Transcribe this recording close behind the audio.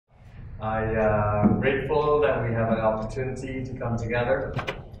I am grateful that we have an opportunity to come together.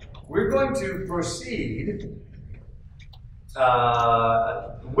 We're going to proceed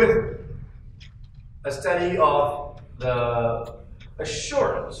with a study of the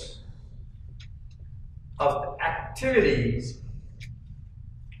assurance of activities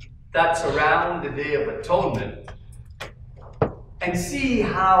that surround the Day of Atonement and see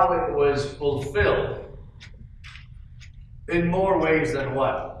how it was fulfilled in more ways than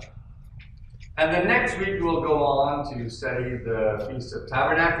one. And then next week we'll go on to study the Feast of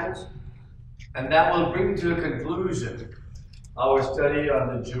Tabernacles, and that will bring to a conclusion our study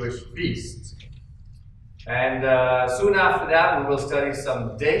on the Jewish feasts. And soon after that we will study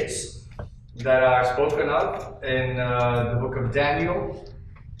some dates that are spoken of in the book of Daniel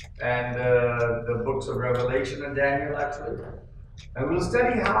and the books of Revelation and Daniel, actually. And we'll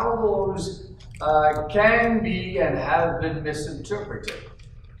study how those can be and have been misinterpreted.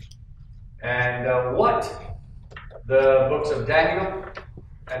 And what the books of Daniel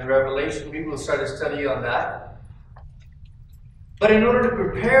and Revelation, we will start a study on that. But in order to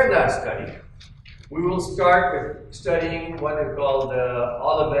prepare that study, we will start with studying what is called the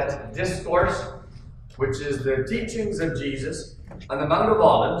Olivet Discourse, which is the teachings of Jesus on the Mount of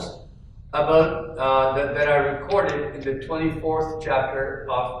Olives about that are recorded in the 24th chapter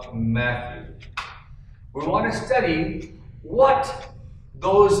of Matthew. We want to study what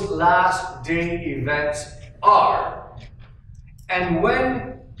those last day events are, and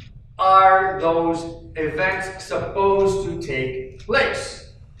when are those events supposed to take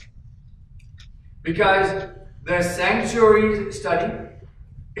place. Because the sanctuary study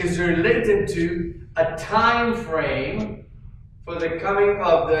is related to a time frame for the coming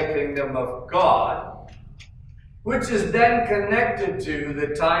of the kingdom of God, which is then connected to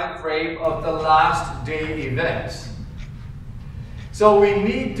the time frame of the last day events. So we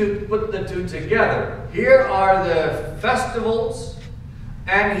need to put the two together. Here are the festivals,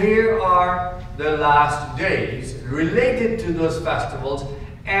 and here are the last days related to those festivals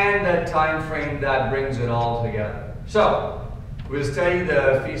and the time frame that brings it all together. So we'll study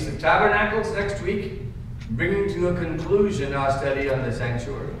the Feast of Tabernacles next week, bringing to a conclusion our study on the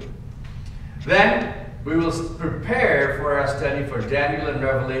sanctuary. Then we will prepare for our study for Daniel and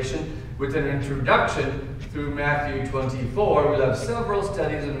Revelation with an introduction through Matthew 24. We'll have several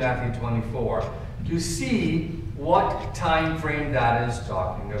studies in Matthew 24 to see what time frame that is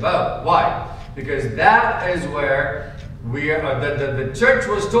talking about. Why? Because that is where the church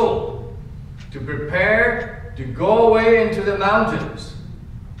was told to prepare to go away into the mountains,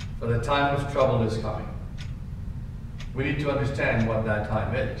 for the time of trouble is coming. We need to understand what that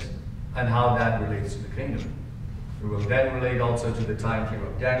time is and how that relates to the kingdom. We will then relate also to the time frame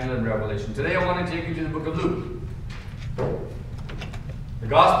of Daniel and Revelation. Today I want to take you to the book of Luke. The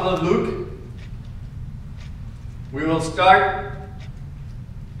Gospel of Luke. We will start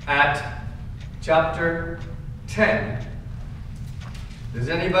at chapter 10. Does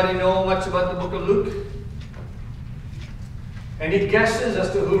anybody know much about the book of Luke? Any guesses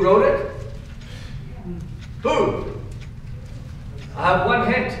as to who wrote it? Who? I have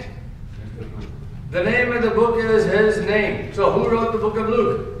one hint. The name of the book is his name. So who wrote the book of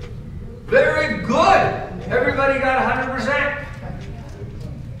Luke? Very good. Everybody got 100%.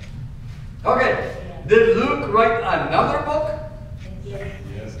 Okay. Did Luke write another book?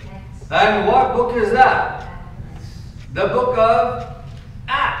 Yes. And what book is that? The book of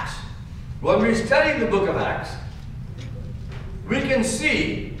Acts. When we study the book of Acts, we can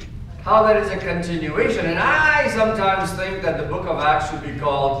see how that is a continuation. And I sometimes think that the book of Acts should be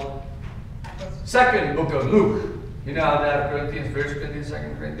called Second book of Luke. You know how that Corinthians, 1 Corinthians, 2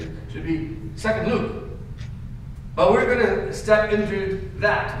 Corinthians should be Second Luke. But we're going to step into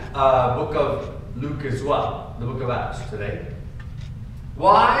that book of Luke as well, the book of Acts today.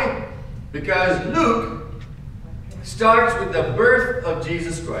 Why? Because Luke starts with the birth of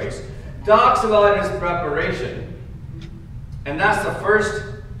Jesus Christ, talks about his preparation, and that's the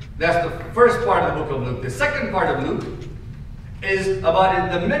first part of the book of Luke. The second part of Luke is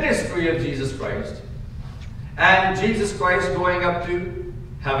about the ministry of Jesus Christ and Jesus Christ going up to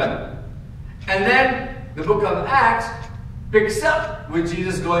heaven. And then the book of Acts picks up with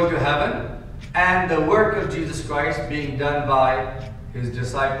Jesus going to heaven and the work of Jesus Christ being done by his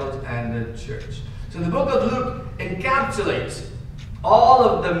disciples and the church. So the book of Luke encapsulates all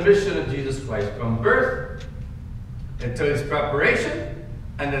of the mission of Jesus Christ from birth until his preparation.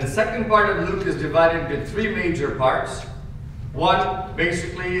 And the second part of Luke is divided into three major parts. One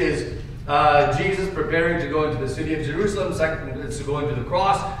basically is Jesus preparing to go into the city of Jerusalem. Second is to go into the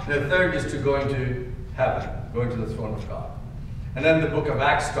cross. And the third is to go into heaven, going to the throne of God. And then the book of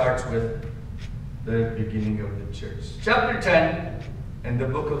Acts starts with the beginning of the church. Chapter 10 in the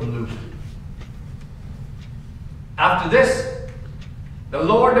book of Luke. After this, the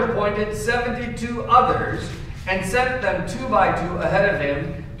Lord appointed 72 others and sent them 2 by 2 ahead of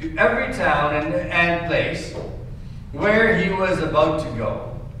him to every town and place where he was about to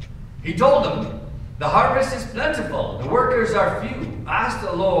go. He told them, "The harvest is plentiful, the workers are few. Ask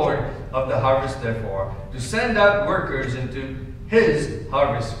the Lord of the harvest, therefore, to send out workers into his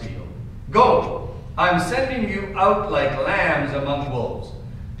harvest field. Go, I'm sending you out like lambs among wolves.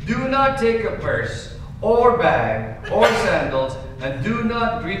 Do not take a purse or bag or sandals, and do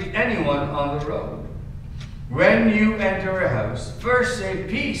not greet anyone on the road. When you enter a house, first say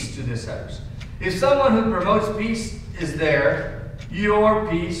peace to this house. If someone who promotes peace is there, your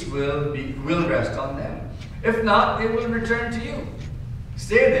peace will rest on them. If not, it will return to you.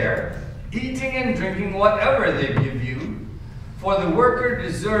 Stay there, eating and drinking whatever they give you, for the worker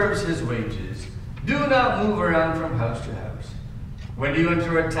deserves his wages. Do not move around from house to house. When you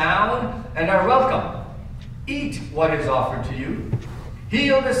enter a town and are welcome, eat what is offered to you.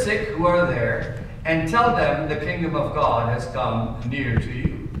 Heal the sick who are there, and tell them the kingdom of God has come near to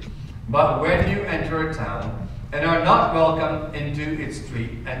you. But when you enter a town and are not welcome into its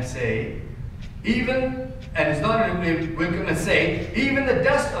street, and say, even the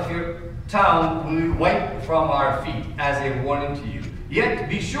dust of your town will we wipe from our feet as a warning to you. Yet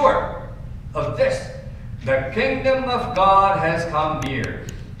be sure of this, the kingdom of God has come near.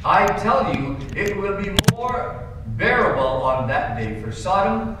 I tell you, it will be more bearable on that day for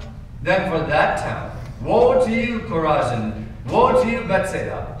Sodom than for that town. Woe to you, Chorazin! Woe to you,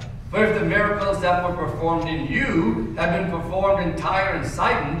 Bethsaida! For if the miracles that were performed in you had been performed in Tyre and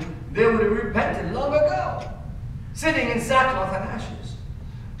Sidon, they would have repented long ago, sitting in sackcloth and ashes.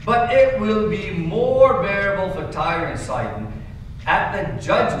 But it will be more bearable for Tyre and Sidon at the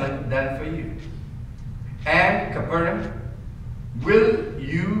judgment than for you. And Capernaum, will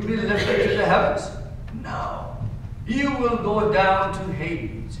you be lifted to the heavens? No. You will go down to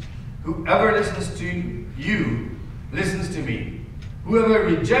Hades. Whoever listens to you listens to me. Whoever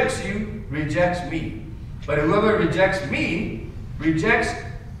rejects you rejects me. But whoever rejects me rejects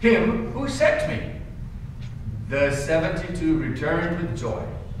him who sent me. The 72 returned with joy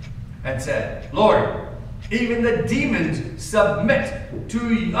and said, Lord, even the demons submit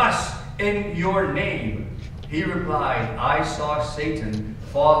to us in your name. He replied, I saw Satan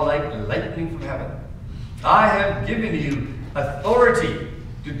fall like lightning from heaven. I have given you authority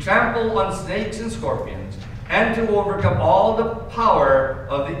to trample on snakes and scorpions, and to overcome all the power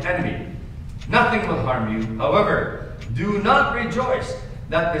of the enemy. Nothing will harm you. However, do not rejoice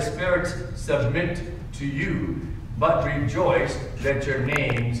that the spirits submit to you, but rejoice that your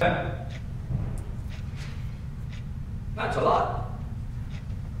names... That's a lot.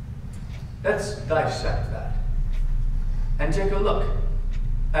 Let's dissect that and take a look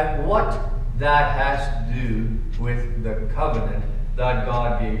at what that has to do with the covenant that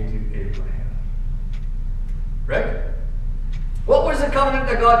God gave to Abraham. Right? What was the covenant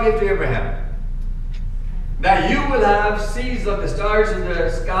that God gave to Abraham? That you will have seeds of the stars in the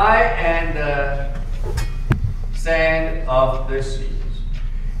sky and the sand of the seas.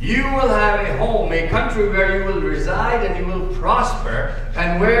 You will have a home, a country where you will reside and you will prosper,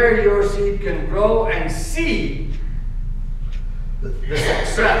 and where your seed can grow and see the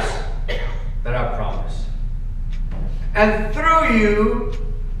success that I promise. And through you,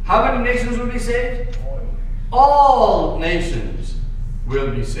 how many nations will be saved? All nations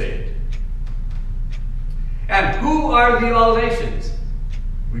will be saved. And who are the all nations?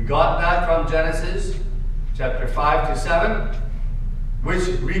 We got that from Genesis chapter 5 to 7, which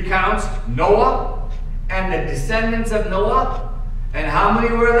recounts Noah and the descendants of Noah. And how many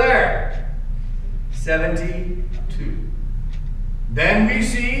were there? 72. Then we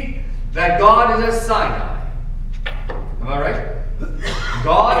see that God is at Sinai. Am I right?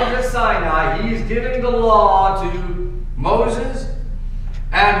 God is at Sinai. He's giving the law to Moses,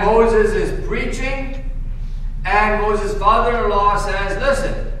 and Moses is preaching, and Moses' father-in-law says,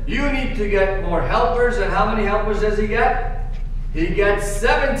 listen, you need to get more helpers. And how many helpers does he get? He gets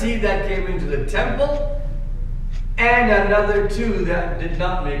 70 that came into the temple, and another 2 that did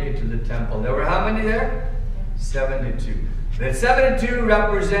not make it to the temple. There were how many there? 72. The 72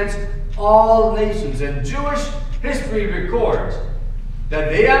 represents all nations, and Jewish history records that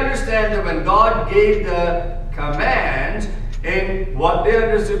they understand that when God gave the commands in what they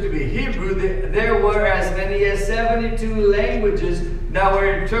understood to be Hebrew, there were as many as 72 languages that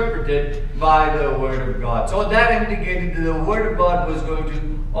were interpreted by the Word of God. So that indicated that the Word of God was going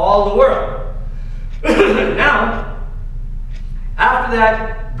to all the world. Now, After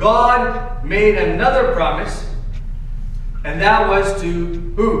that, God made another promise, and that was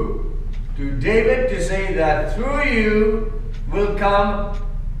to who? To David, to say that through you will come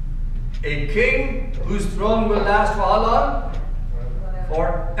a king whose throne will last for how long?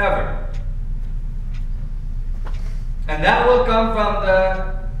 Forever. And that will come from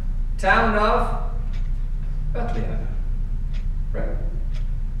the town of Bethlehem. Right?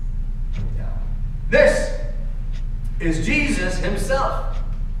 Yeah. This is Jesus himself.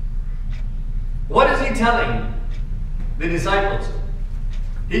 What is he telling the disciples?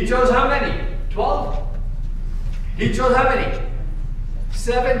 He chose how many? 12? He chose how many?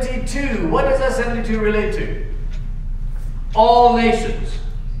 72. What does that 72 relate to? All nations.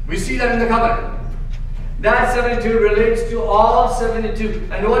 We see that in the covenant. That 72 relates to all 72.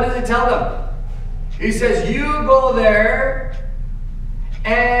 And what does he tell them? He says, you go there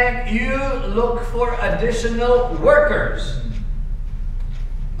and you look for additional workers.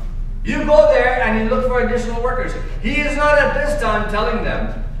 You go there and you look for additional workers. He is not at this time telling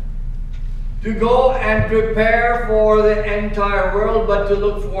them to go and prepare for the entire world, but to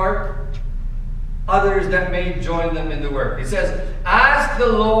look for others that may join them in the work. He says, ask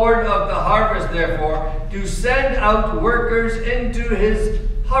the Lord of the harvest, therefore, to send out workers into his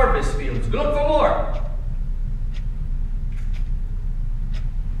harvest fields. Look for more.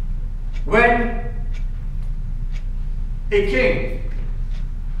 When a king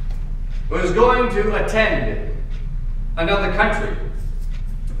was going to attend another country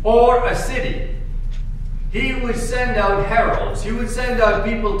or a city, he would send out heralds. He would send out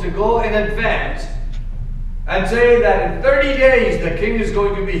people to go in advance and say that in 30 days the king is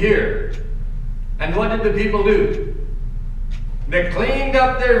going to be here. And what did the people do? They cleaned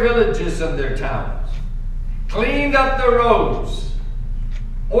up their villages and their towns, cleaned up the roads,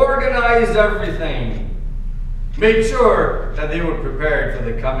 organized everything, made sure that they were prepared for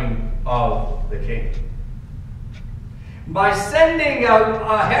the coming of the king. By sending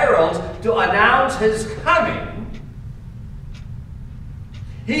out heralds to announce his coming,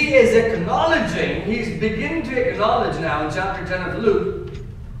 he is acknowledging, he's beginning to acknowledge now in chapter 10 of Luke,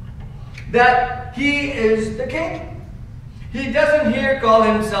 that he is the king. He doesn't here call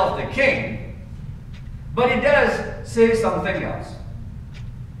himself the king, but he does say something else.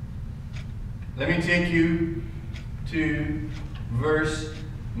 Let me take you to verse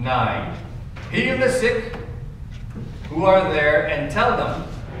 9. Heal the sick who are there and tell them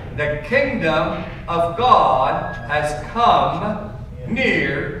the kingdom of God has come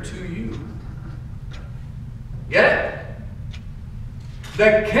near to you. Get it?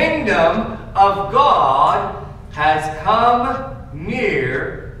 The kingdom of God has come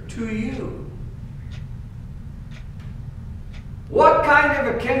near to you. What kind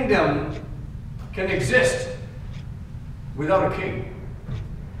of a kingdom can exist without a king?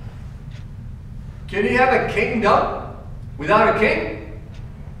 Can you have a kingdom without a king?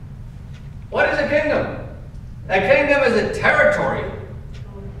 What is a kingdom? A kingdom is a territory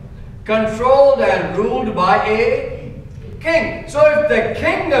controlled and ruled by a king. So if the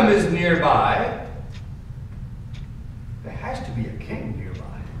kingdom is nearby, there has to be a king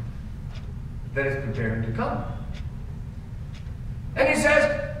nearby that is preparing to come. And he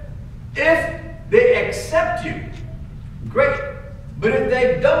says, if they accept you, great. But if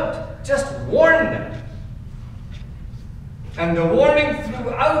they don't, just warn them. And the warning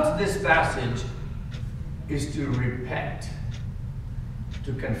throughout this passage is to repent,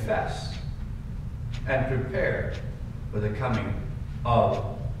 to confess, and prepare for the coming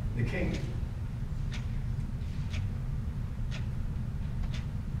of the king.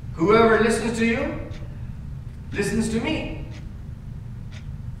 Whoever listens to you, listens to me.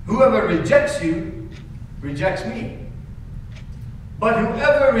 Whoever rejects you, rejects me. But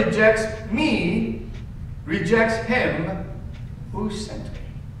whoever rejects me, rejects him who sent me.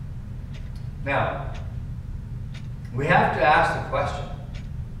 Now, we have to ask the question,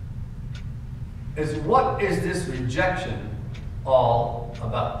 what is this rejection all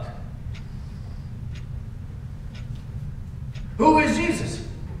about? Who is Jesus?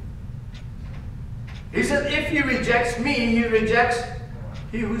 He says, if he rejects me, he rejects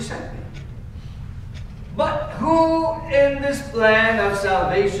he who sent me. But who in this plan of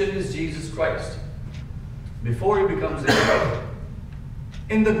salvation is Jesus Christ? Before he becomes the king.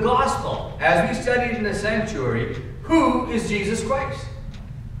 In the gospel, as we studied in the sanctuary, who is Jesus Christ?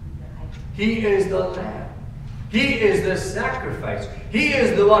 He is the Lamb. He is the sacrifice. He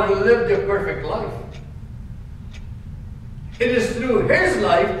is the one who lived a perfect life. It is through his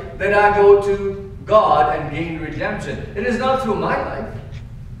life that I go to God and gain redemption. It is not through my life.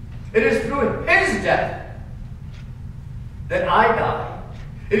 It is through his death that I die.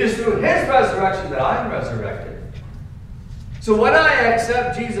 It is through His resurrection that I am resurrected. So when I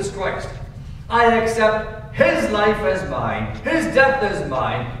accept Jesus Christ, I accept His life as mine, His death as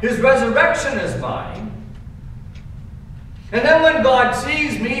mine, His resurrection as mine. And then when God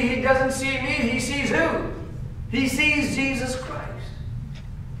sees me, He doesn't see me, He sees who? He sees Jesus Christ.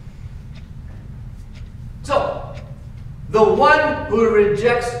 So, the one who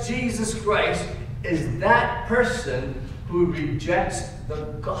rejects Jesus Christ is that person who rejects the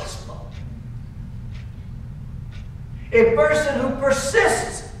gospel. A person who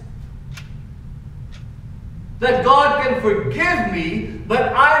persists that God can forgive me,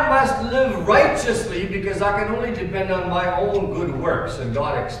 but I must live righteously because I can only depend on my own good works, and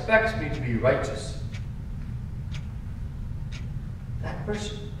God expects me to be righteous. That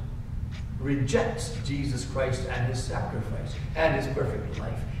person rejects Jesus Christ and His sacrifice, and His perfect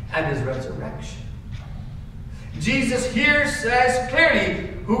life, and His resurrection. Jesus here says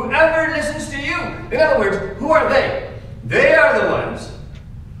clearly, whoever listens to you. In other words, who are they? They are the ones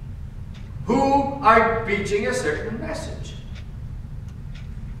who are preaching a certain message.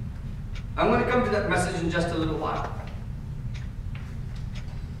 I'm going to come to that message in just a little while.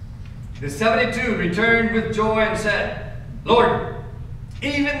 The 72 returned with joy and said, Lord,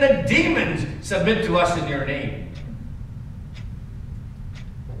 even the demons submit to us in your name.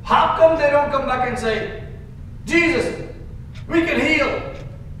 How come they don't come back and say, Jesus, we can heal,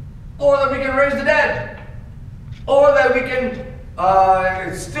 or that we can raise the dead, or that we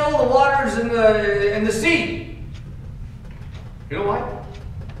can still the waters in the sea? You know what?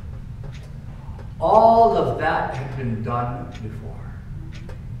 All of that had been done before.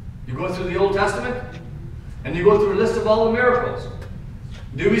 You go through the Old Testament, and you go through a list of all the miracles.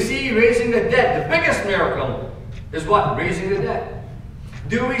 Do we see raising the dead? The biggest miracle is what? Raising the dead.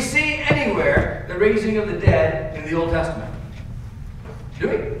 Do we see anywhere the raising of the dead in the Old Testament? Do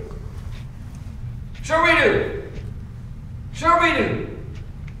we? Sure we do. Sure we do.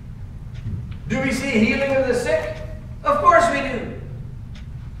 Do we see healing of the sick? Of course we do.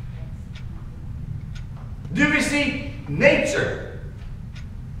 Do we see nature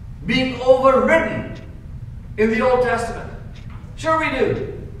being overridden in the Old Testament? Sure we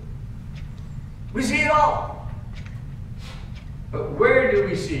do. We see it all. But where do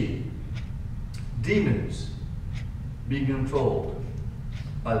we see demons being controlled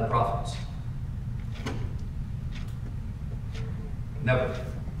by the prophets? Never.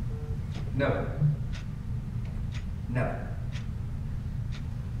 Never. Never.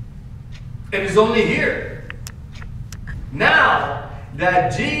 It is only here, now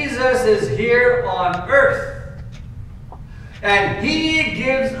that Jesus is here on earth, and He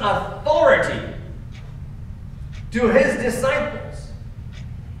gives authority to His disciples.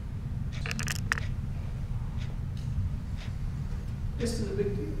 This is a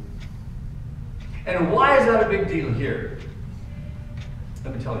big deal. And why is that a big deal here?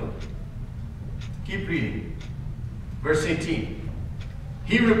 Let me tell you. Keep reading. Verse 18.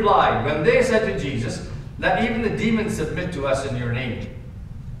 He replied, when they said to Jesus, that even the demons submit to us in your name.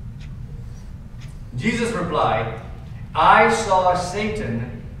 Jesus replied, I saw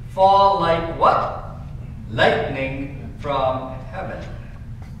Satan fall like what? Lightning from heaven.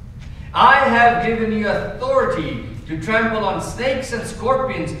 I have given you authority to trample on snakes and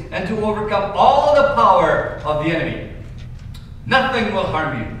scorpions and to overcome all the power of the enemy. Nothing will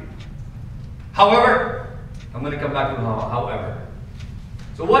harm you. However, I'm going to come back to however.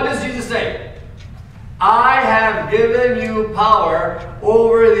 So what does Jesus say? I have given you power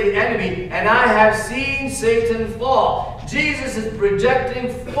over the enemy, and I have seen Satan fall. Jesus is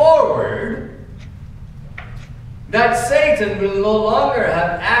projecting forward that Satan will no longer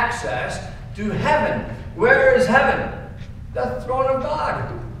have access to heaven. Where is heaven? The throne of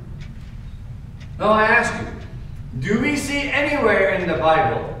God. Now I ask you, do we see anywhere in the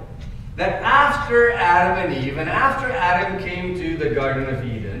Bible that after Adam and Eve, and after Adam came to the Garden of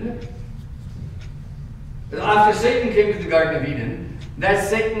Eden, after Satan came to the Garden of Eden, that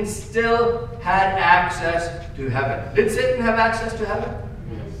Satan still had access to heaven? Did Satan have access to heaven?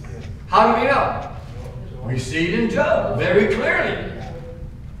 Yes. How do we know? We see it in Job very clearly.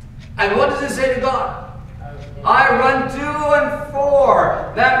 And what does it say to God? I run to and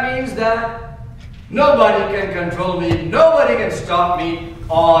for. That means that nobody can control me. Nobody can stop me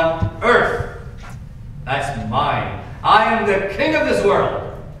on earth. That's mine. I am the king of this world.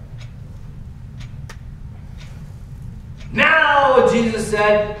 Now, Jesus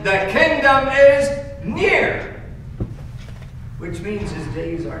said, the kingdom is near. Which means His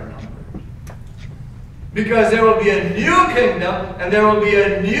days are numbered. Because there will be a new kingdom and there will be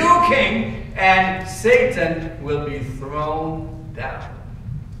a new king and Satan will be thrown down.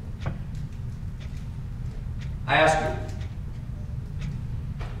 I ask you,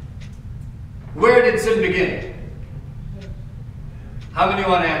 where did sin begin? How many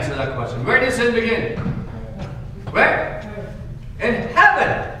want to answer that question? Where did sin begin? Where? In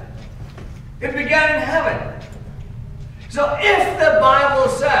heaven. It began in heaven. So if the Bible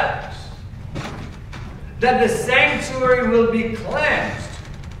says that the sanctuary will be cleansed,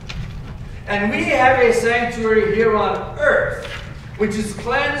 and we have a sanctuary here on earth, which is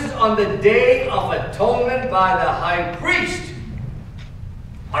cleansed on the Day of Atonement by the high priest,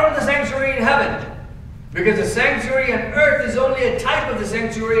 what of the sanctuary in heaven? Because the sanctuary on earth is only a type of the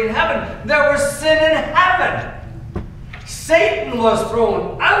sanctuary in heaven. There was sin in heaven. Satan was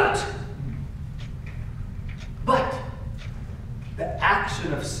thrown out. But the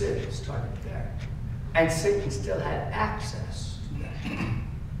action of sin started there. And Satan still had access to that.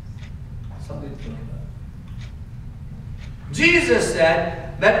 Something to think about. Jesus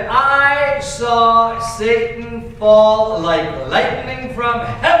said that I saw Satan fall like lightning from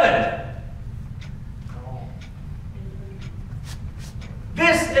heaven.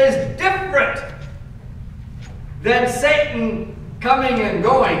 This is different than Satan coming and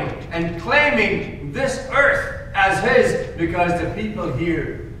going and claiming this earth as his because the people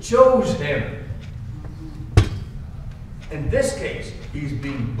here chose him. In this case, he's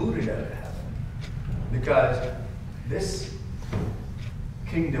being booted out of heaven because this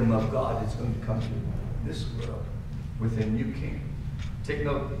kingdom of God is going to come to this world with a new king. Take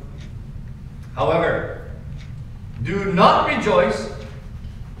note. However, do not rejoice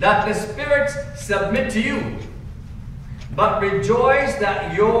that the spirits submit to you, but rejoice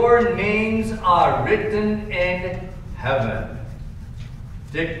that your names are written in heaven.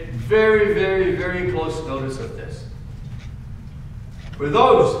 Take very, very, very close notice of this. For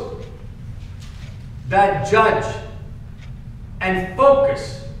those that judge and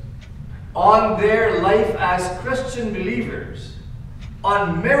focus on their life as Christian believers,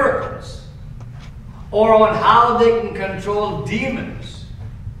 on miracles, or on how they can control demons,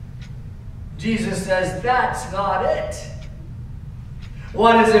 Jesus says that's not it.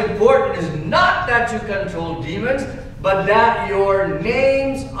 What is important is not that you control demons, but that your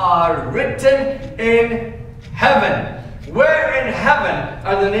names are written in heaven. Where in heaven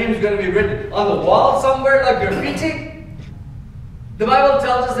are the names going to be written? On the wall somewhere like graffiti? The Bible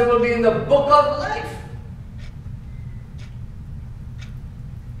tells us they will be in the book of life.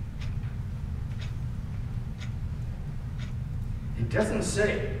 It doesn't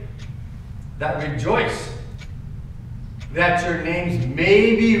say that rejoice that your names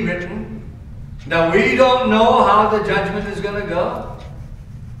may be written. Now we don't know how the judgment is going to go.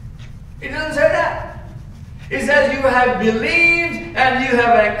 It doesn't say that. It says you have believed and you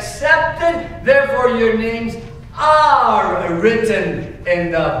have accepted, therefore your names are written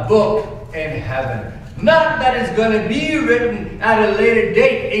in the book in heaven. Not that it's going to be written at a later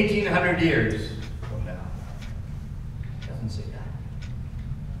date, 1800 years from now. It doesn't say that.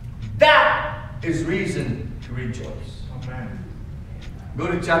 That is reason to rejoice. Amen. Go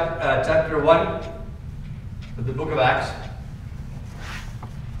to chapter 1 of the book of Acts.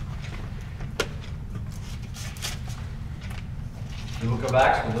 The book of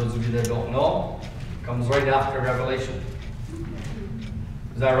Acts, for those of you that don't know, comes right after Revelation.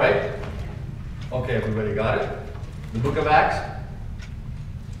 Is that right? Okay, everybody got it? The book of Acts.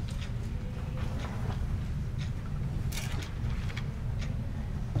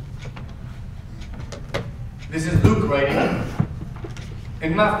 This is Luke writing.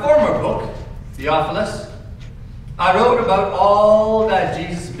 In my former book, Theophilus, I wrote about all that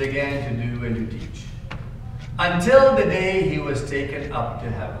Jesus began to do and to teach, until the day he was taken up to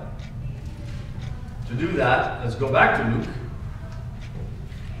heaven. To do that, let's go back to Luke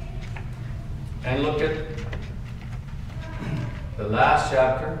and look at the last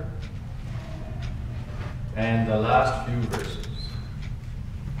chapter and the last few verses.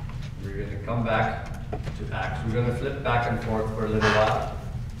 We're going to come back to Acts. We're going to flip back and forth for a little while.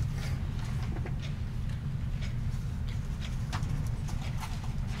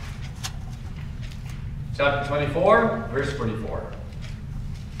 Chapter 24, verse 44.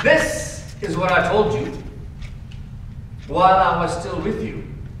 This is what I told you while I was still with you.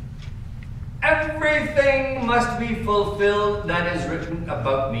 Everything must be fulfilled that is written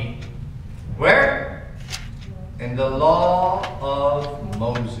about me. Where? In the law of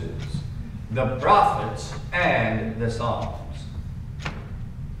Moses, the prophets, and the Psalms.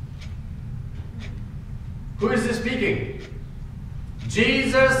 Who is this speaking?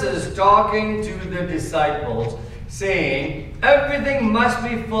 Jesus is talking to the disciples, saying, everything must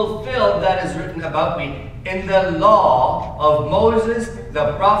be fulfilled that is written about me in the law of Moses,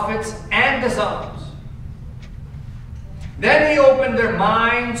 the prophets, and the Psalms. Then he opened their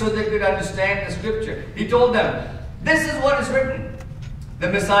minds so they could understand the scripture. He told them, this is what is written. The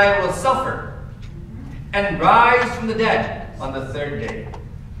Messiah will suffer and rise from the dead on the third day.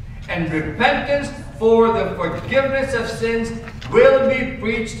 And repentance for the forgiveness of sins will be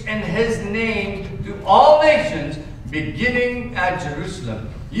preached in his name to all nations, beginning at Jerusalem.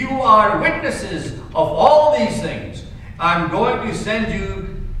 You are witnesses of all these things. I'm going to send you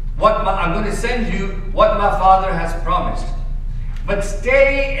what my Father has promised. But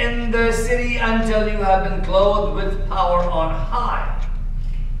stay in the city until you have been clothed with power on high.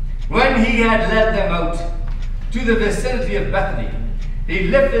 When he had led them out to the vicinity of Bethany, he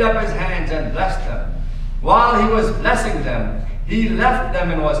lifted up his hands and blessed them. While he was blessing them, he left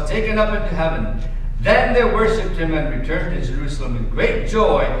them and was taken up into heaven. Then they worshipped him and returned to Jerusalem with great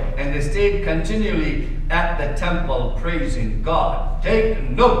joy, and they stayed continually at the temple praising God. Take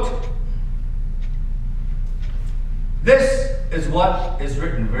note. This is what is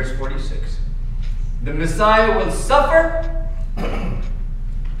written, verse 46. The Messiah will suffer.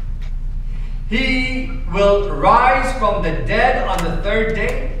 He will rise from the dead on the third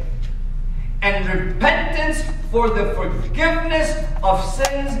day, and repentance for the forgiveness of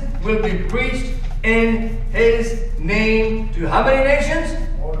sins will be preached in his name to how many nations?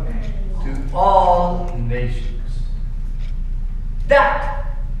 To all nations.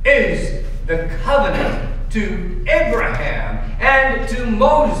 That is the covenant to Abraham and to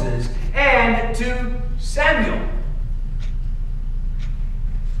Moses and to Samuel.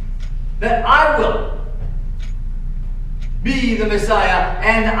 That I will be the Messiah,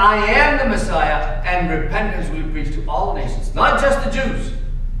 and I am the Messiah, and repentance will be preached to all nations. Not just the Jews.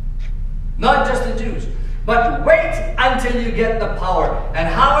 Not just the Jews. But wait until you get the power. And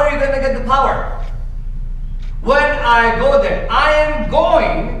how are you going to get the power? When I go there, I am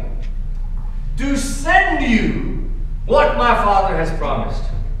going to send you what my Father has promised.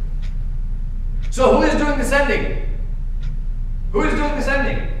 So who is doing the sending? Who is doing the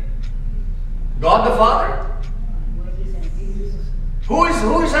sending? God the Father? Who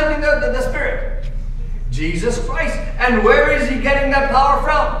is sending the Spirit? Jesus Christ. And where is he getting that power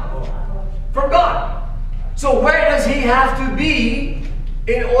from? From God. So where does he have to be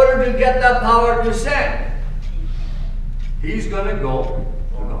in order to get that power to send? He's going to go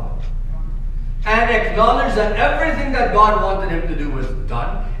to God. And acknowledge that everything that God wanted him to do was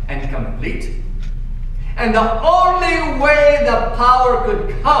done and complete. And the only way the power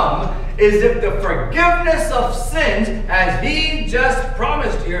could come is if the forgiveness of sins, as he just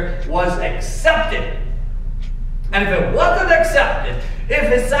promised here, was accepted. And if it wasn't accepted, if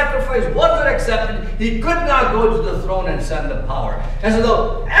his sacrifice wasn't accepted, he could not go to the throne and send the power. And so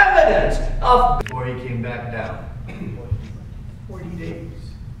the evidence of before he came back down, 40 days.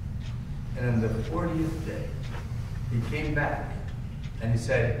 And on the 40th day, he came back and he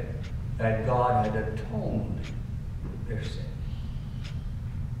said that God had atoned their sin.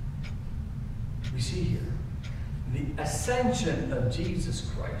 We see here, the ascension of Jesus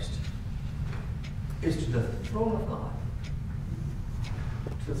Christ is to the throne of God.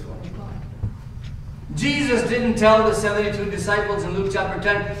 To the throne of God. Jesus didn't tell the 72 disciples in Luke chapter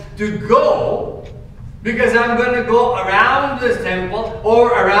 10 to go because I'm going to go around this temple or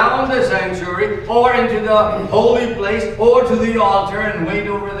around the sanctuary or into the holy place or to the altar and wait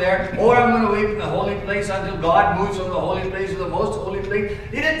over there, or I'm going to wait in the holy place until God moves from the holy place to the most holy place.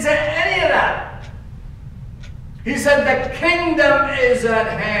 He didn't say any of that. He said the kingdom is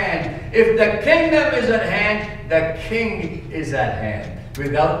at hand. If the kingdom is at hand, the king is at hand.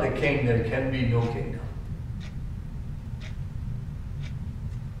 Without the king, there can be no kingdom.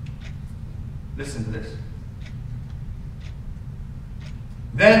 Listen to this.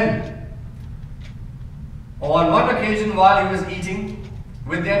 Then, on one occasion while he was eating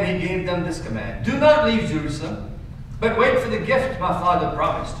with them, he gave them this command. Do not leave Jerusalem, but wait for the gift my Father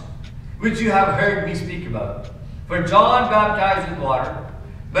promised, which you have heard me speak about. For John baptized with water,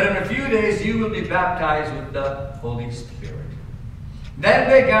 but in a few days you will be baptized with the Holy Spirit. Then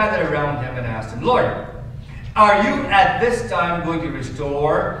they gathered around him and asked him, Lord, are you at this time going to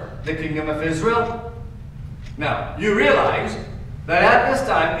restore the kingdom of Israel? Now, you realize that at this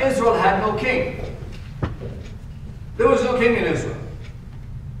time Israel had no king. There was no king in Israel.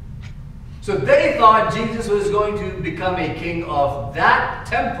 So they thought Jesus was going to become a king of that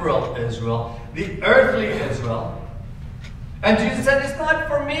temporal Israel, the earthly Israel. And Jesus said, it's not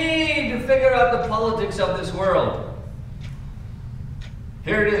for me to figure out the politics of this world.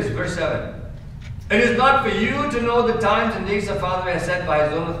 Here it is, verse 7. It is not for you to know the times and days the Father has set by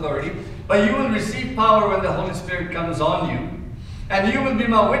his own authority, but you will receive power when the Holy Spirit comes on you. And you will be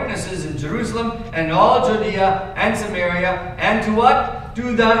my witnesses in Jerusalem and all Judea and Samaria and to what?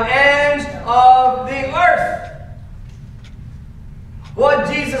 To the ends of the earth. What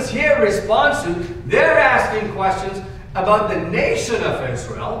Jesus here responds to, they're asking questions about the nation of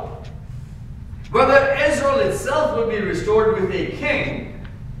Israel, whether Israel itself will be restored with a king.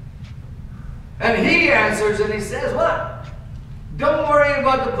 And he answers and he says, what? Don't worry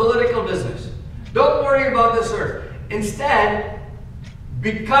about the political business. Don't worry about this earth. Instead,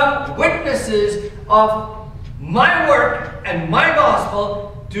 become witnesses of my work and my gospel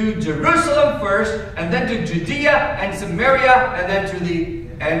to Jerusalem first, and then to Judea and Samaria, and then to the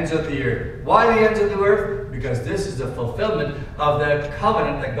ends of the earth. Why the ends of the earth? Because this is the fulfillment of the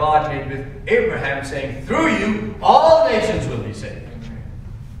covenant that God made with Abraham, saying, through you, all nations will be saved.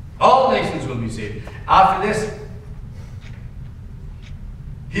 All nations will be saved. After this,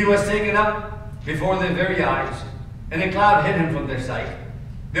 he was taken up before their very eyes, and a cloud hid him from their sight.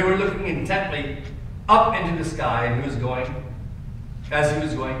 They were looking intently up into the sky, and he was going,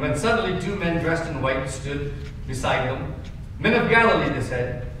 when suddenly two men dressed in white stood beside them. Men of Galilee, they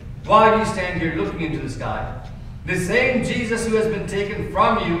said, why do you stand here looking into the sky? The same Jesus who has been taken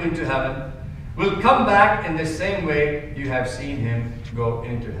from you into heaven will come back in the same way you have seen him go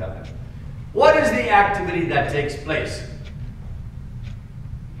into heaven. What is the activity that takes place?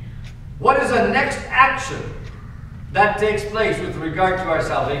 What is the next action that takes place with regard to our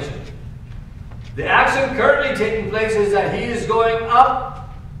salvation? The action currently taking place is that he is going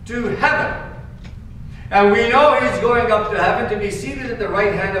up to heaven. And we know he's going up to heaven to be seated at the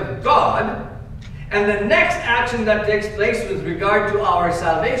right hand of God. And the next action that takes place with regard to our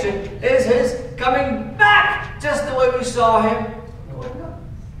salvation is his coming back, just the way we saw him going up.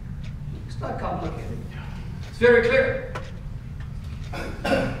 It's not complicated. It's very clear.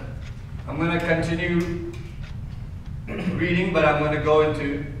 I'm going to continue reading, but I'm going to go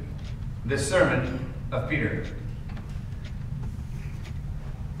into the sermon of Peter.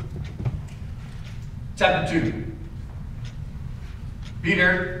 Chapter 2.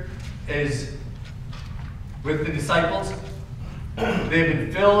 Peter is with the disciples. They've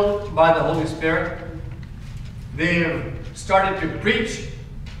been filled by the Holy Spirit. They have started to preach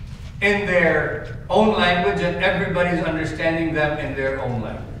in their own language, and everybody's understanding them in their own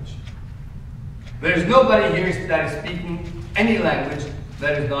language. There's nobody here that is speaking any language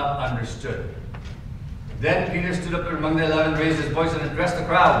that is not understood. Then Peter stood up among the 11, raised his voice, and addressed the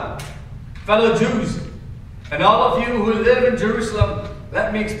crowd. Fellow Jews, and all of you who live in Jerusalem,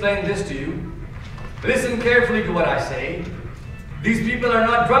 let me explain this to you. Listen carefully to what I say. These people are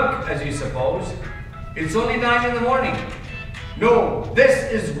not drunk, as you suppose. It's only 9 in the morning. No,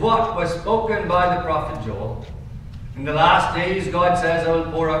 this is what was spoken by the prophet Joel. In the last days, God says, I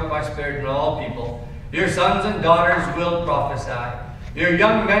will pour out my spirit on all people. Your sons and daughters will prophesy. Your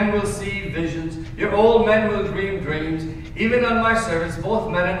young men will see visions. Your old men will dream dreams. Even on my servants, both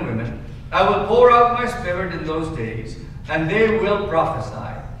men and women, I will pour out my spirit in those days, and they will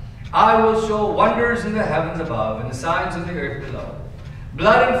prophesy. I will show wonders in the heavens above and the signs in the earth below.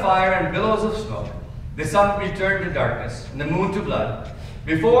 Blood and fire and billows of smoke. The sun will be turned to darkness and the moon to blood,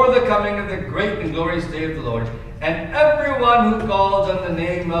 before the coming of the great and glorious day of the Lord. And everyone who calls on the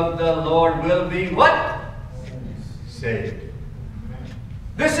name of the Lord will be what? Saved.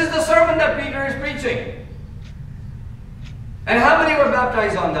 This is the sermon that Peter is preaching. And how many were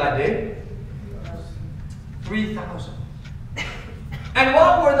baptized on that day? 3,000. And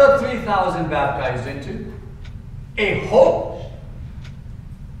what were the 3,000 baptized into? A hope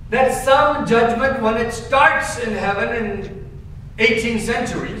that some judgment, when it starts in heaven in 18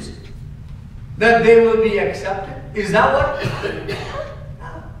 centuries, that they will be accepted. Is that what?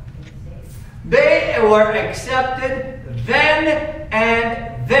 They were accepted then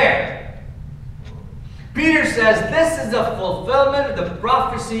and there. Peter says this is a fulfillment of the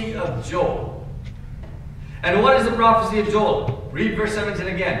prophecy of Joel. And what is the prophecy of Joel? Read verse 17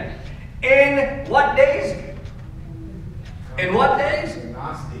 again. In what days? In what days?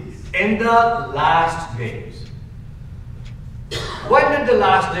 In the last days. When did the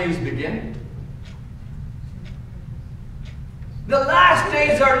last days begin? The last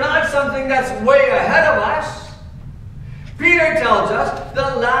days are not something that's way ahead of us. Peter tells us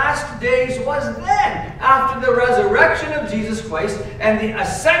the last days was then, after the resurrection of Jesus Christ and the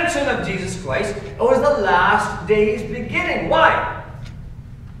ascension of Jesus Christ. It was the last days beginning. Why?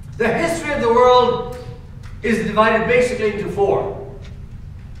 The history of the world is divided basically into 4.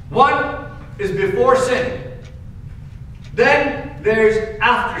 One is before sin. Then there's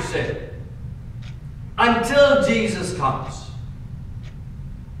after sin. until Jesus comes.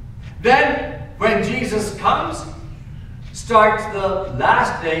 Then, when Jesus comes, starts the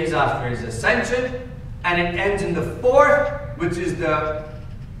last days after his ascension, and it ends in the fourth, which is the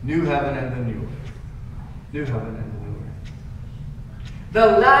new heaven and the new earth. New heaven and the new earth.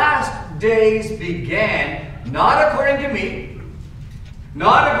 The last days began, not according to me,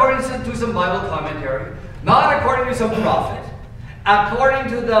 not according to some Bible commentary, not according to some prophet,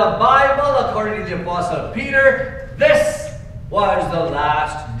 according to the Bible, according to the Apostle Peter. This was the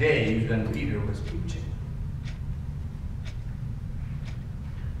last days when Peter was preaching.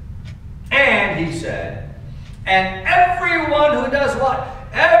 And he said, and everyone who does what?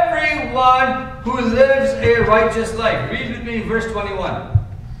 Everyone who lives a righteous life. Read with me verse 21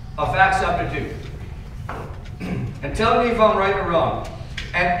 of Acts chapter 2. And tell me if I'm right or wrong.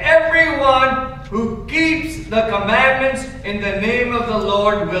 And everyone who keeps the commandments in the name of the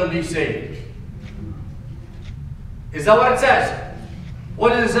Lord will be saved. Is that what it says? What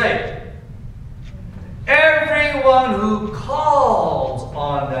does it say? Everyone who calls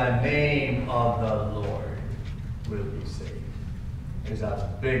on the name of the Lord will be saved. There's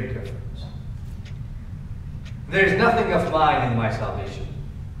a big difference. There's nothing of mine in my salvation.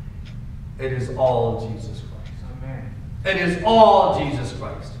 It is all Jesus Christ. Amen. It is all Jesus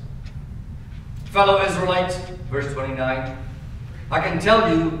Christ. Fellow Israelites, verse 29, I can tell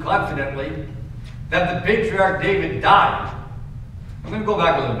you confidently that the patriarch David died. I'm going to go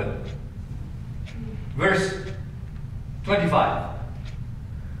back a little bit. Verse 25.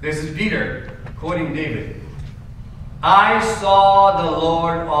 This is Peter quoting David. I saw the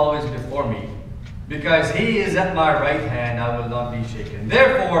Lord always before me. Because he is at my right hand, I will not be shaken.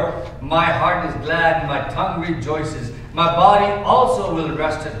 Therefore, my heart is glad and my tongue rejoices. My body also will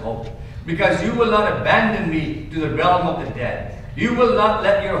rest at hope. Because you will not abandon me to the realm of the dead. You will not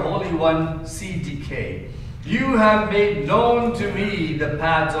let your Holy One see decay. You have made known to me the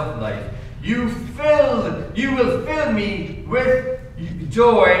paths of life. You will fill me with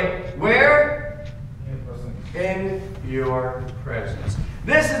joy. Where? In your presence.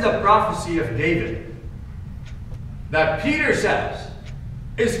 This is the prophecy of David that Peter says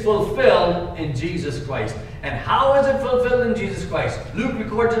is fulfilled in Jesus Christ. And how is it fulfilled in Jesus Christ? Luke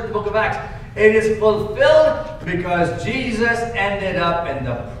records it in the book of Acts. It is fulfilled because Jesus ended up in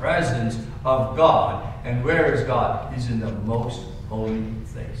the presence of God. And where is God? He's in the most holy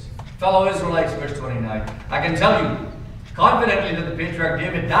place. Fellow Israelites, verse 29. I can tell you confidently that the patriarch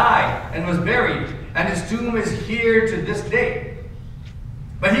David died and was buried, and his tomb is here to this day.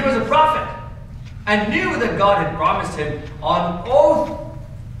 But he was a prophet and knew that God had promised him on oath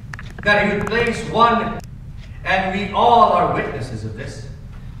that he would place one, and we all are witnesses of this.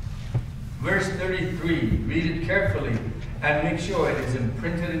 Verse 33, read it carefully and make sure it is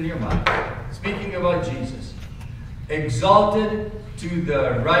imprinted in your mind. Speaking about Jesus, exalted to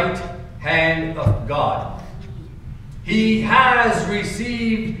the right hand of God. He has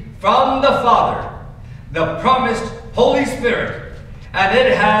received from the Father the promised Holy Spirit, and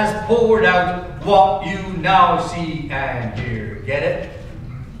it has poured out what you now see and hear. Get it?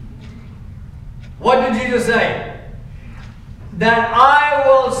 What did Jesus say? That I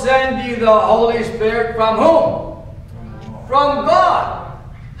will send you the Holy Spirit from whom? From God.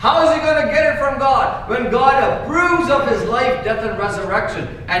 How is he going to get it from God? When God approves of his life, death, and resurrection,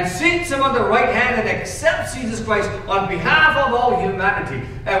 and seats him on the right hand and accepts Jesus Christ on behalf of all humanity.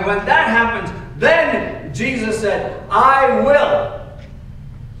 And when that happens, then Jesus said, I will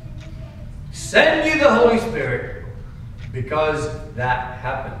send you the Holy Spirit, because that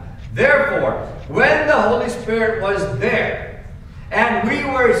happened. Therefore, when the Holy Spirit was there, and we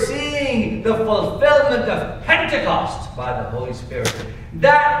were seeing the fulfillment of Pentecost by the Holy Spirit,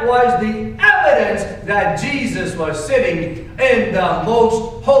 that was the evidence that Jesus was sitting in the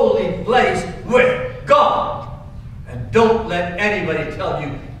most holy place with God. And don't let anybody tell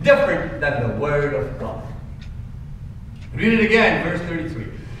you different than the Word of God. Read it again, verse 33.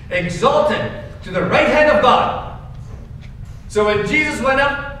 Exalted to the right hand of God. So when Jesus went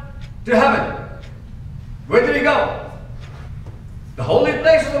up to heaven, where did he go? The holy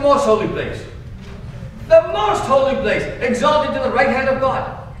place or the most holy place? The most holy place. Exalted to the right hand of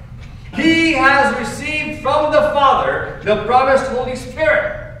God. He has received from the Father the promised Holy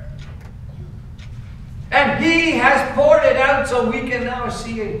Spirit. And he has poured it out so we can now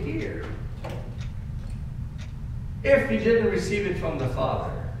see and hear. If he didn't receive it from the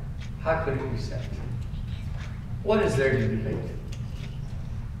Father, how could it be sent? What is there to debate?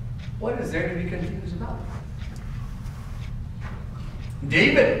 What is there to be confused about?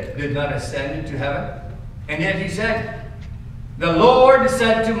 David did not ascend into heaven, and yet he said, the Lord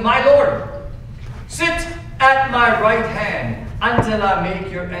said to my Lord, Sit at my right hand until I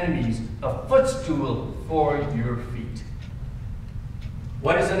make your enemies a footstool for your feet.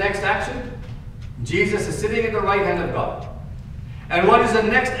 What is the next action? Jesus is sitting at the right hand of God. And what is the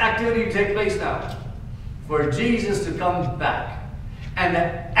next activity to take place now? For Jesus to come back and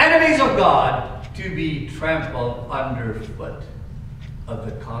the enemies of God to be trampled underfoot of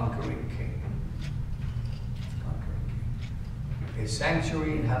the conquering King. A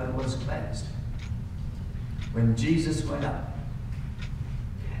sanctuary in heaven was cleansed when Jesus went up.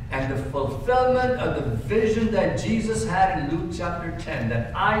 And the fulfillment of the vision that Jesus had in Luke chapter 10,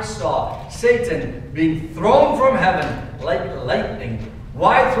 that I saw Satan being thrown from heaven like lightning.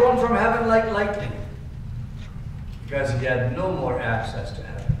 Why thrown from heaven like lightning? Because he had no more access to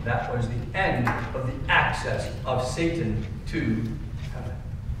heaven. That was the end of the access of Satan to heaven.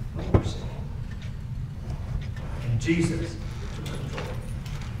 No more sin. And Jesus took control.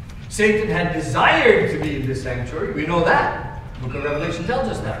 Satan had desired to be in this sanctuary. We know that. The book of Revelation tells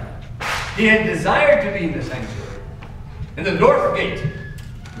us that. He had desired to be in the sanctuary. In the north gate,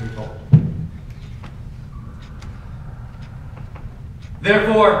 we're told.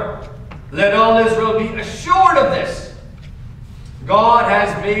 Therefore, let all Israel be assured of this. God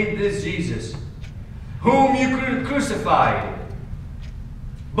has made this Jesus, whom you crucified,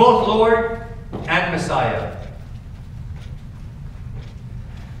 both Lord and Messiah.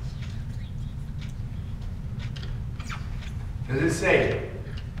 Does it say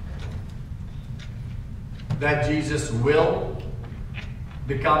that Jesus will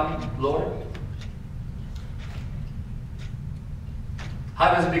become Lord?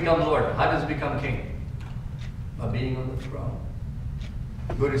 How does he become Lord? How does he become King? By being on the throne.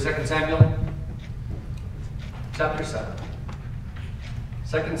 Go to 2 Samuel chapter 7.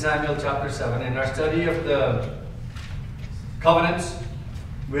 2 Samuel chapter 7. In our study of the covenants,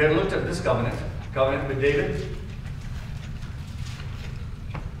 we had looked at this covenant with David.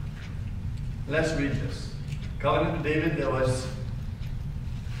 Let's read this. Covenant with David, there was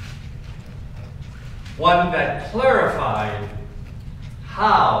one that clarified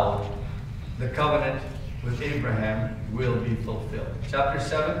how the covenant with Abraham will be fulfilled. Chapter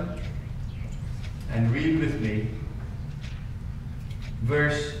 7, and read with me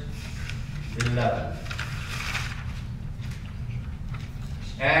verse 11.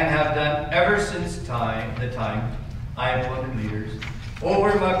 And have done ever since the time I appointed leaders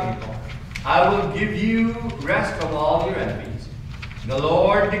over my people. I will give you rest from all your enemies. The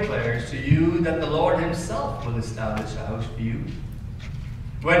Lord declares to you that the Lord himself will establish a house for you.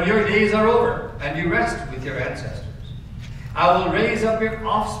 When your days are over and you rest with your ancestors, I will raise up your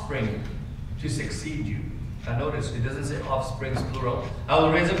offspring to succeed you. Now notice, it doesn't say offsprings plural. I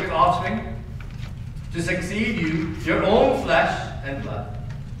will raise up your offspring to succeed you, your own flesh and blood.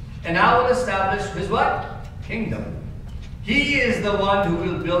 And I will establish his what? Kingdom. He is the one who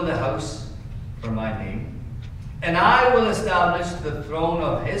will build a house for my name. And I will establish the throne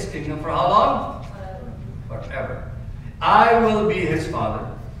of his kingdom for how long? Forever. I will be his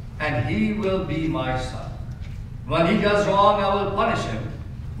father, and he will be my son. When he does wrong, I will punish him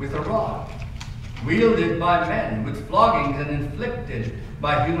with a rod, wielded by men, with floggings and inflicted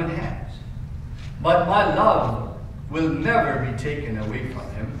by human hands. But my love will never be taken away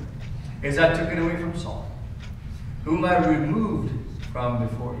from him, as I took it away from Saul, whom I removed from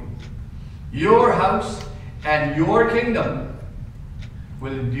before you. Your house and your kingdom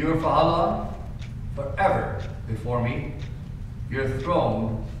will endure for how long? Forever before me. Your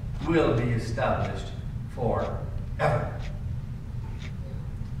throne will be established forever.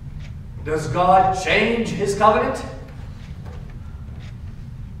 Does God change his covenant?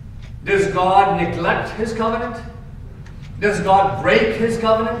 Does God neglect his covenant? Does God break his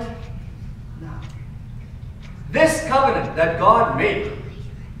covenant? No. This covenant that God made,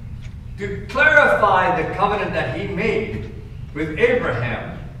 to clarify the covenant that he made with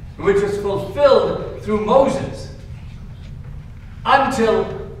Abraham, which was fulfilled through Moses,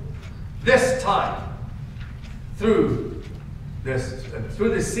 until this time, through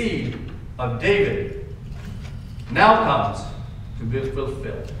the seed of David, now comes to be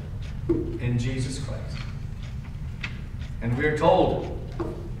fulfilled in Jesus Christ. And we are told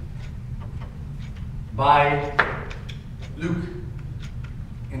by Luke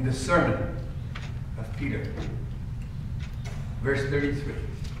in the sermon of Peter, verse 33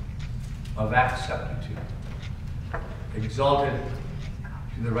 of Acts chapter 2, exalted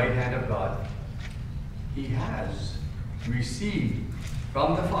to the right hand of God, he has received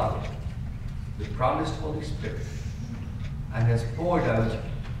from the Father the promised Holy Spirit and has poured out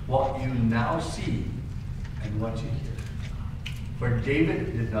what you now see and what you hear. For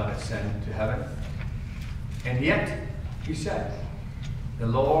David did not ascend to heaven, And yet, he said, the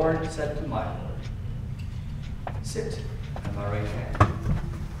Lord said to my Lord, sit at my right hand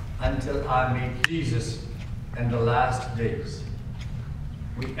until I meet Jesus in the last days.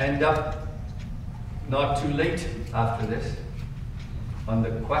 We end up not too late after this on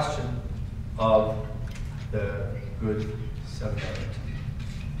the question of the Good Samaritan.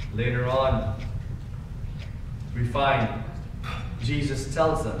 Later on, we find Jesus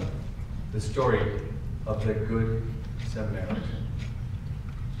tells them the story of the Good Samaritan.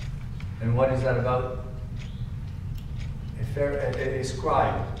 And what is that about? A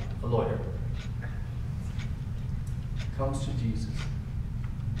scribe, a lawyer, comes to Jesus.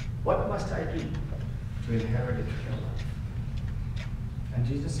 What must I do to inherit eternal life? And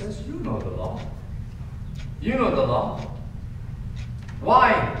Jesus says, you know the law. You know the law.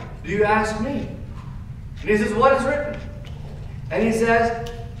 Why do you ask me? And he says, what is written? And he says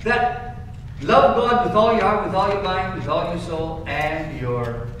that love God with all your heart, with all your mind, with all your soul, and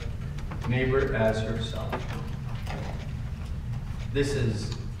your neighbor as yourself. This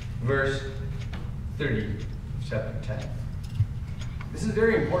is verse 30, chapter 10. This is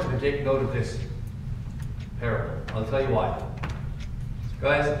very important to take note of this parable. I'll tell you why.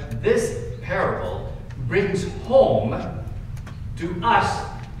 Guys, this parable brings home to us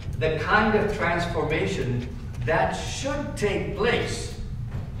the kind of transformation that should take place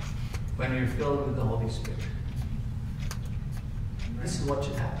when you're filled with the Holy Spirit. This is what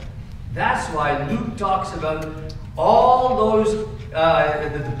should happen. That's why Luke talks about all those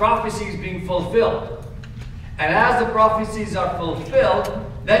the prophecies being fulfilled. And as the prophecies are fulfilled,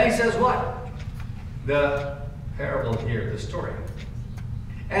 then he says what? The parable here, the story.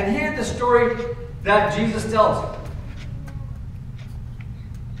 And here the story that Jesus tells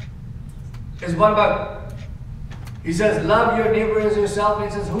is one about, he says, love your neighbor as yourself. And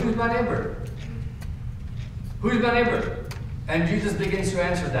he says, who's my neighbor? Who's my neighbor? And Jesus begins to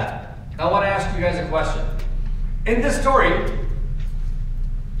answer that. Now I want to ask you guys a question. In this story,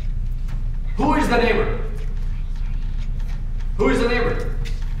 who is the neighbor? Who is the neighbor?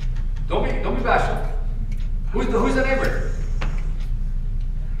 Don't be bashful. Who's the neighbor?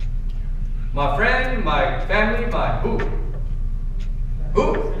 My friend, my family, my who?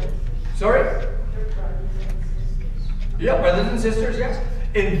 Who? Sorry? Yeah, brothers and sisters, yes.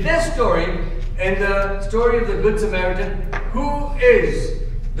 In this story, in the story of the Good Samaritan, who is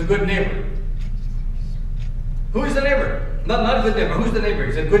the good neighbor? Who is the neighbor? Not a good neighbor. Who's the neighbor?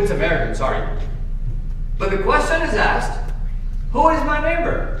 He's a Good Samaritan, sorry. But the question is asked, who is my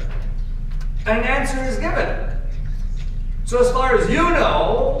neighbor? And an answer is given. So as far as you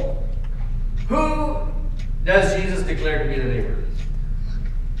know, who does Jesus declare to be the neighbor?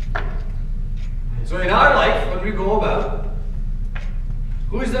 So in our life, when we go about,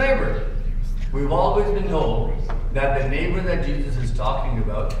 who is the neighbor? We've always been told that the neighbor that Jesus is talking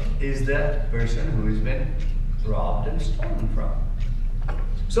about is the person who has been robbed and stolen from.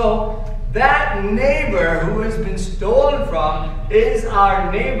 So that neighbor who has been stolen from is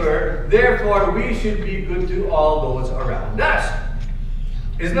our neighbor. Therefore, we should be good to all those around us.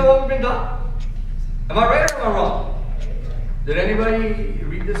 Isn't that what we've been taught? Am I right or am I wrong? Did anybody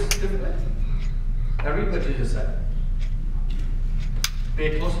read this differently? Now read what Jesus said.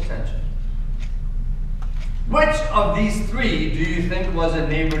 Pay close attention. Which of these three do you think was a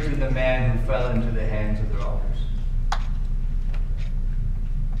neighbor to the man who fell into the hands of the robbers?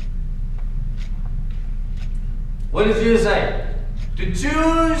 What does Jesus say? To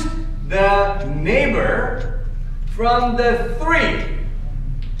choose the neighbor from the three.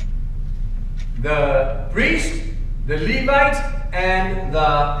 The priest, the Levite, and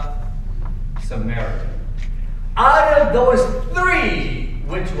the Samaritan. Out of those three,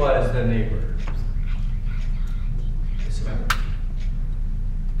 which was the neighbor? The Samaritan.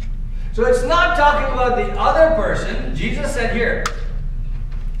 So it's not talking about the other person. Jesus said here,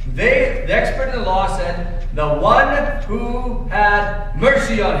 the expert in the law said, the one who had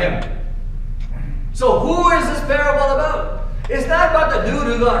mercy on him. So who is this parable about? It's not about the dude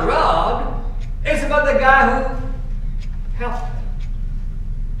who got robbed. It's about the guy who helped him.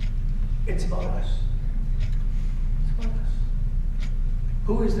 It's about us. It's about us.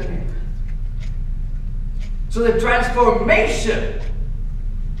 Who is the neighbor? So the transformation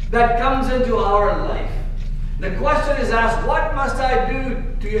that comes into our life. The question is asked, what must I do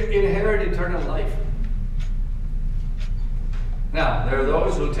to inherit eternal life? Now, there are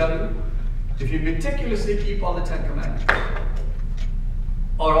those who will tell you, if you meticulously keep all the 10 commandments,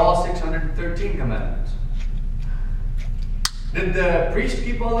 or all 613 commandments. Did the priest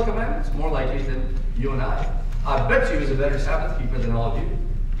keep all the commandments? More likely than you and I. I bet you he was a better Sabbath keeper than all of you.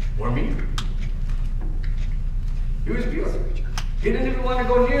 Or me. He was pure. He didn't even want to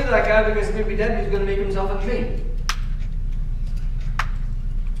go near that guy because if he did, he's going to make himself unclean.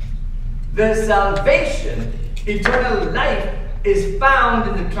 The salvation, eternal life, is found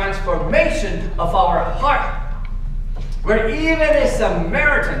in the transformation of our heart. Where even a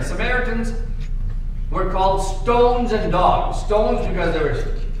Samaritans were called stones and dogs. Stones because they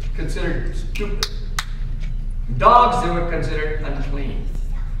were considered stupid. Dogs, they were considered unclean.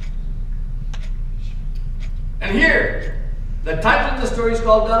 And here, the title of the story is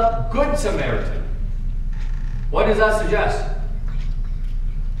called The Good Samaritan. What does that suggest?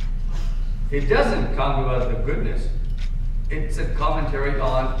 It doesn't talk about the goodness. It's a commentary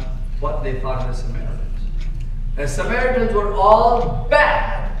on what they thought of the Samaritans. The Samaritans were all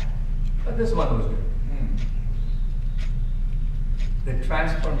bad, but this one was good. The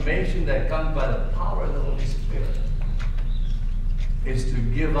transformation that comes by the power of the Holy Spirit is to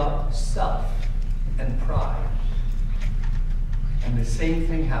give up self and pride. And the same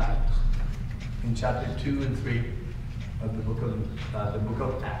thing happens in chapter 2 and 3 of the book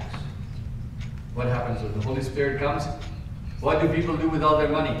of Acts. What happens when the Holy Spirit comes? What do people do with all their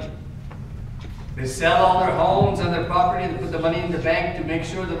money? They sell all their homes and their property and put the money in the bank to make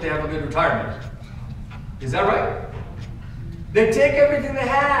sure that they have a good retirement. Is that right? They take everything they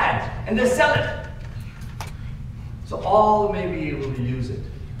had and they sell it. So all may be able to use it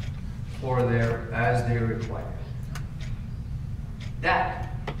as they require.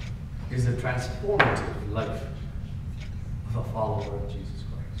 That is the transformative life of a follower of Jesus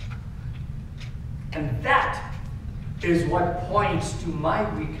Christ. And that is what points to my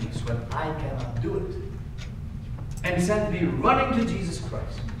weakness when I cannot do it. And send me running to Jesus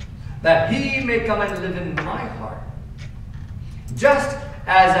Christ, that He may come and live in my heart. Just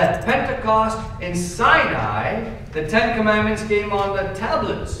as at Pentecost in Sinai, the 10 Commandments came on the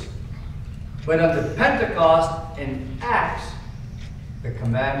tablets. But on the Pentecost in Acts, the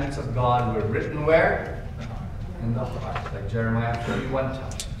commandments of God were written where? In the heart, like Jeremiah 31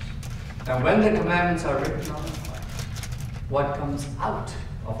 tells us. And when the commandments are written on the heart, what comes out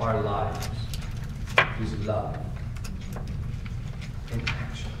of our lives is love in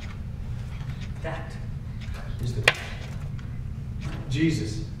action. That is the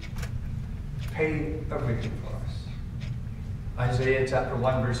Jesus paid everything for us. Isaiah chapter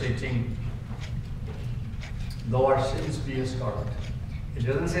 1 verse 18. Though our sins be as scarlet. It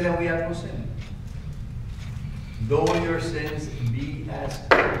doesn't say that we have no sin. Though your sins be as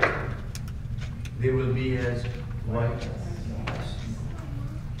scarlet, they will be as white as snow.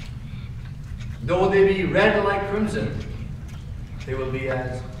 Though they be red like crimson, they will be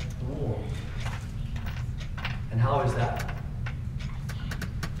as wool. And how is that?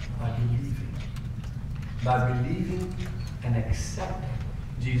 By believing. By believing and accepting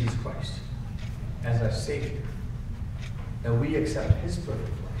Jesus Christ as our Savior. That we accept His perfect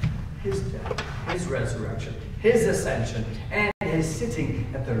life, His death, His resurrection, His ascension, and His sitting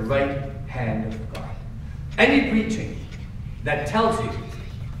at the right hand of God. Any preaching that tells you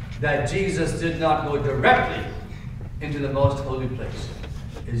that Jesus did not go directly into the most holy place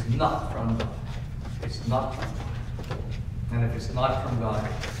is not from God. It's not from God. And if it's not from God,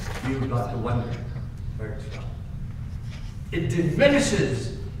 you've got to wonder where it's from. It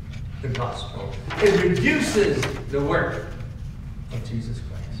diminishes the gospel. It reduces the work of Jesus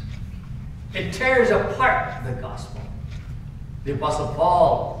Christ. It tears apart the gospel. The Apostle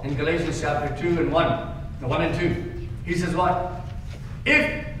Paul in Galatians chapter 2 and 1 and 2, he says what?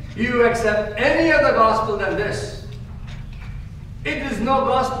 If you accept any other gospel than this, it is no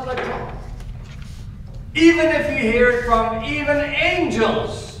gospel at all. Even if you hear it from even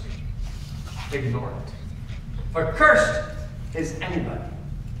angels, ignore it. For cursed is anybody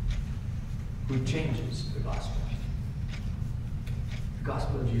who changes the gospel. The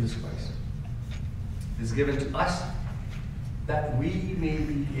gospel of Jesus Christ is given to us that we may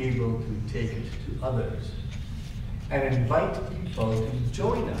be able to take it to others and invite people to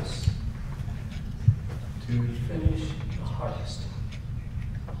join us to finish the harvest.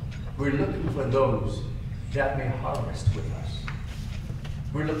 We're looking for those that may harvest with us.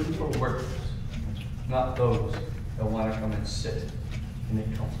 We're looking for workers, not those that want to come and sit in a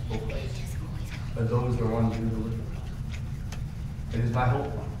comfortable place, but those that want to do the work of God. It is my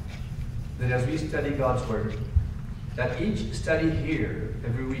hope that as we study God's Word, that each study here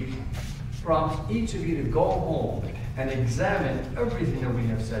every week prompts each of you to go home and examine everything that we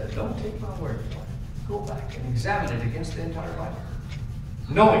have said. Don't take my word for it. Go back and examine it against the entire Bible,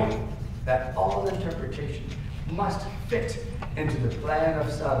 knowing that all interpretation must fit into the plan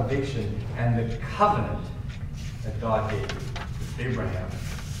of salvation and the covenant that God gave to Abraham,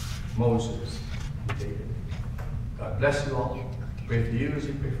 Moses, and David. God bless you all. Pray for you as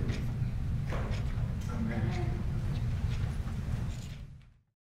you pray for me. Amen.